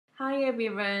Hi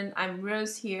everyone, I'm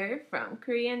Rose here from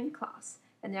Korean class.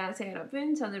 안녕하세요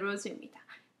여러분, 저는 로즈입니다.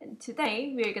 And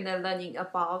today we're gonna learning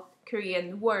about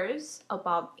Korean words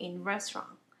about in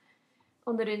restaurant.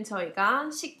 오늘은 저희가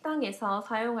식당에서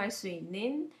사용할 수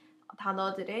있는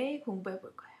단어들을 공부해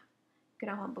볼 거예요.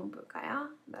 그럼 한번 볼까요?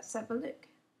 Let's have a look.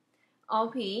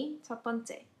 어휘 첫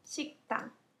번째,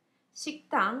 식당.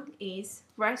 식당 is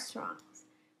restaurants.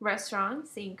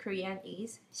 Restaurants in Korean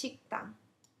is 식당.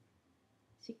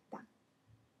 식당.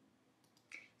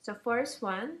 So first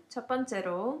one, 첫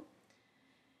번째로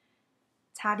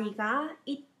자리가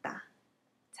있다.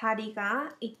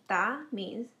 자리가 있다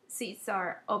means seats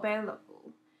are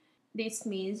available. This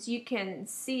means you can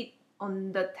sit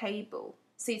on the table.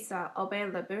 Seats are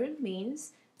available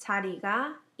means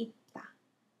자리가 있다.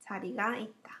 자리가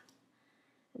있다.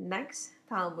 Next,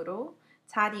 다음으로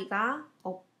자리가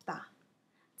없다.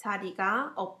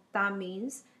 자리가 없다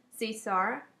means seats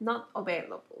are not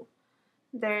available.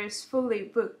 There's fully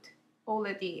booked,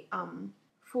 already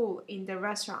full in the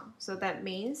restaurant. So that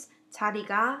means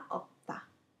자리가 없다.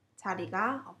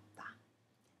 자리가 없다.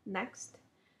 Next,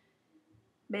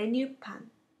 메뉴판.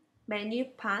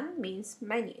 메뉴판 means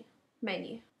menu.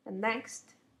 Menu. And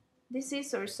next, this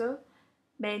is also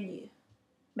menu.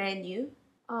 Menu.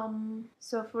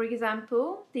 So for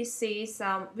example, this is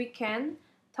weekend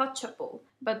touchable,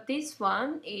 but this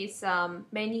one is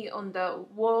menu on the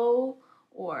wall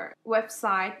or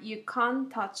website. You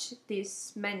can't touch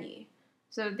this menu.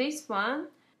 So this one,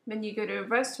 when you go to a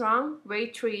restaurant,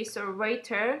 waitress or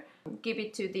waiter give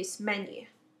it to this menu,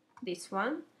 this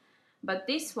one. But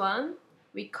this one,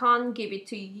 we can't give it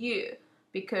to you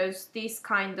because this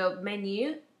kind of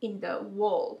menu in the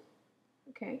wall.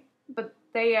 Okay, but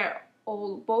they are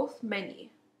all both menu.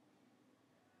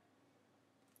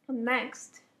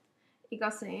 Next,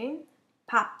 이것은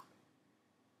밥.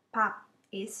 밥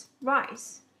is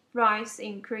rice. Rice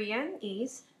in Korean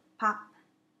is 밥.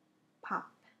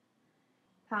 밥.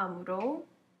 다음으로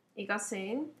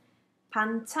이것은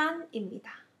반찬입니다.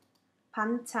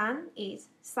 반찬 is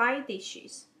side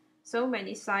dishes. So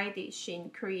many side dishes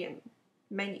in Korean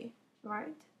menu,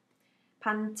 right?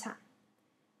 반찬.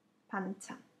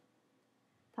 반찬.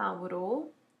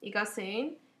 다음으로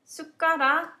이것은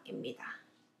숟가락입니다.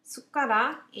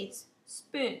 숟가락 is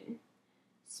spoon.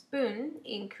 Spoon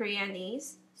in Korean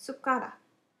is 숟가락.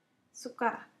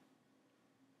 숟가락.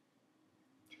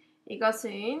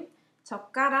 이것은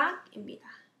젓가락입니다.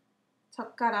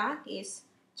 젓가락 is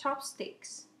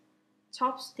chopsticks.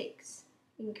 Chopsticks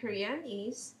in Korean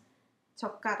is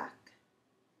젓가락.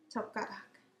 젓가락.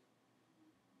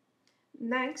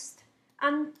 Next,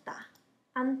 앉다.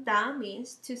 앉다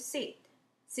means to sit.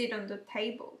 Sit on the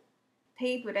table.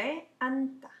 테이블에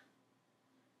앉다.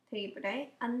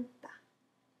 테이블에 앉다.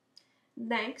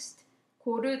 Next,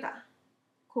 고르다.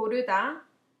 고르다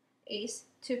is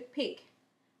to pick.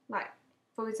 Like,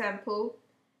 for example,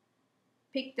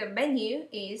 pick the menu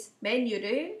is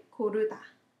메뉴를 고르다.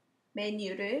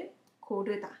 메뉴를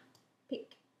고르다.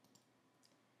 Pick.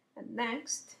 And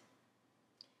next,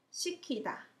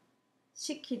 시키다.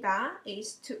 시키다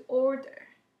is to order.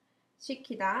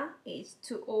 시키다 is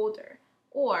to order.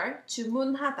 Or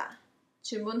주문하다.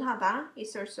 주문하다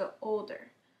is also order.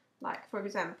 Like for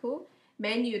example,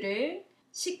 메뉴를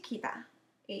시키다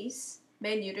is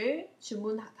메뉴를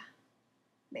주문하다.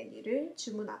 메뉴를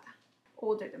주문하다.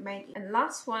 Order the menu. And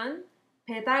last one,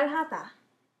 배달하다.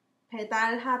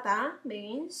 배달하다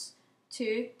means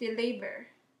to deliver.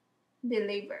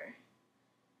 Deliver.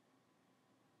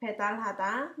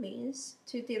 배달하다 means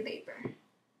to deliver.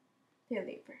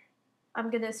 Deliver. I'm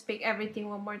gonna speak everything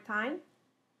one more time.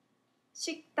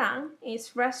 식당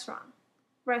is restaurant.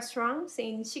 Restaurants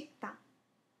in 식당.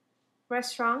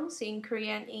 Restaurants in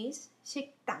Korean is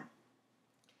식당.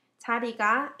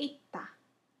 자리가 있다.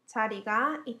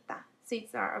 자리가 있다.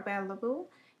 Seats are available.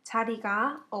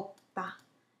 자리가 없다.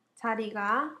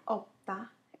 자리가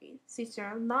없다. Seats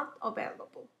are not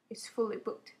available. It's fully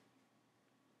booked.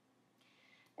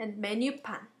 And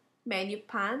메뉴판.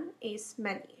 메뉴판 is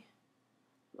menu.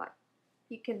 Like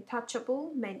you can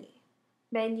touchable menu.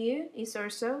 Menu is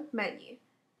also menu.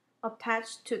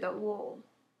 Attached to the wall.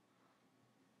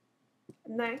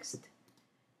 Next,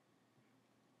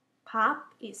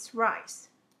 밥 is rice.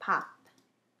 밥.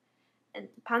 And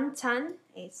반찬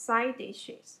is side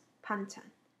dishes. 반찬.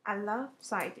 I love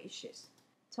side dishes.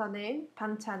 저는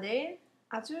반찬을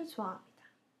아주 좋아합니다.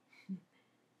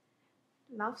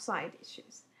 Love side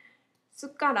dishes.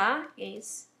 숟가락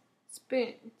is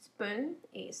spoon. Spoon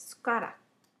is 숟가락.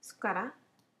 숟가락.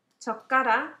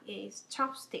 젓가락 is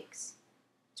chopsticks.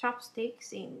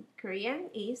 Chopsticks in Korean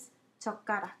is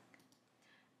젓가락.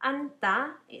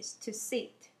 앉다 is to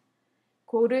sit.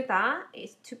 고르다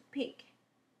is to pick.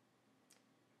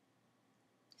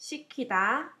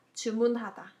 시키다,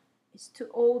 주문하다 is to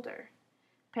order.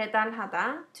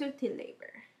 배달하다, to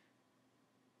deliver.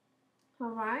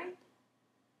 Alright?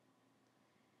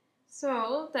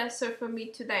 So that's all for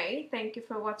me today. Thank you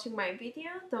for watching my video.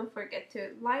 Don't forget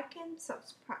to like and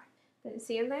subscribe. Then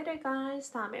see you later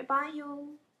guys. 다음에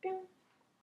봐요. 뿅.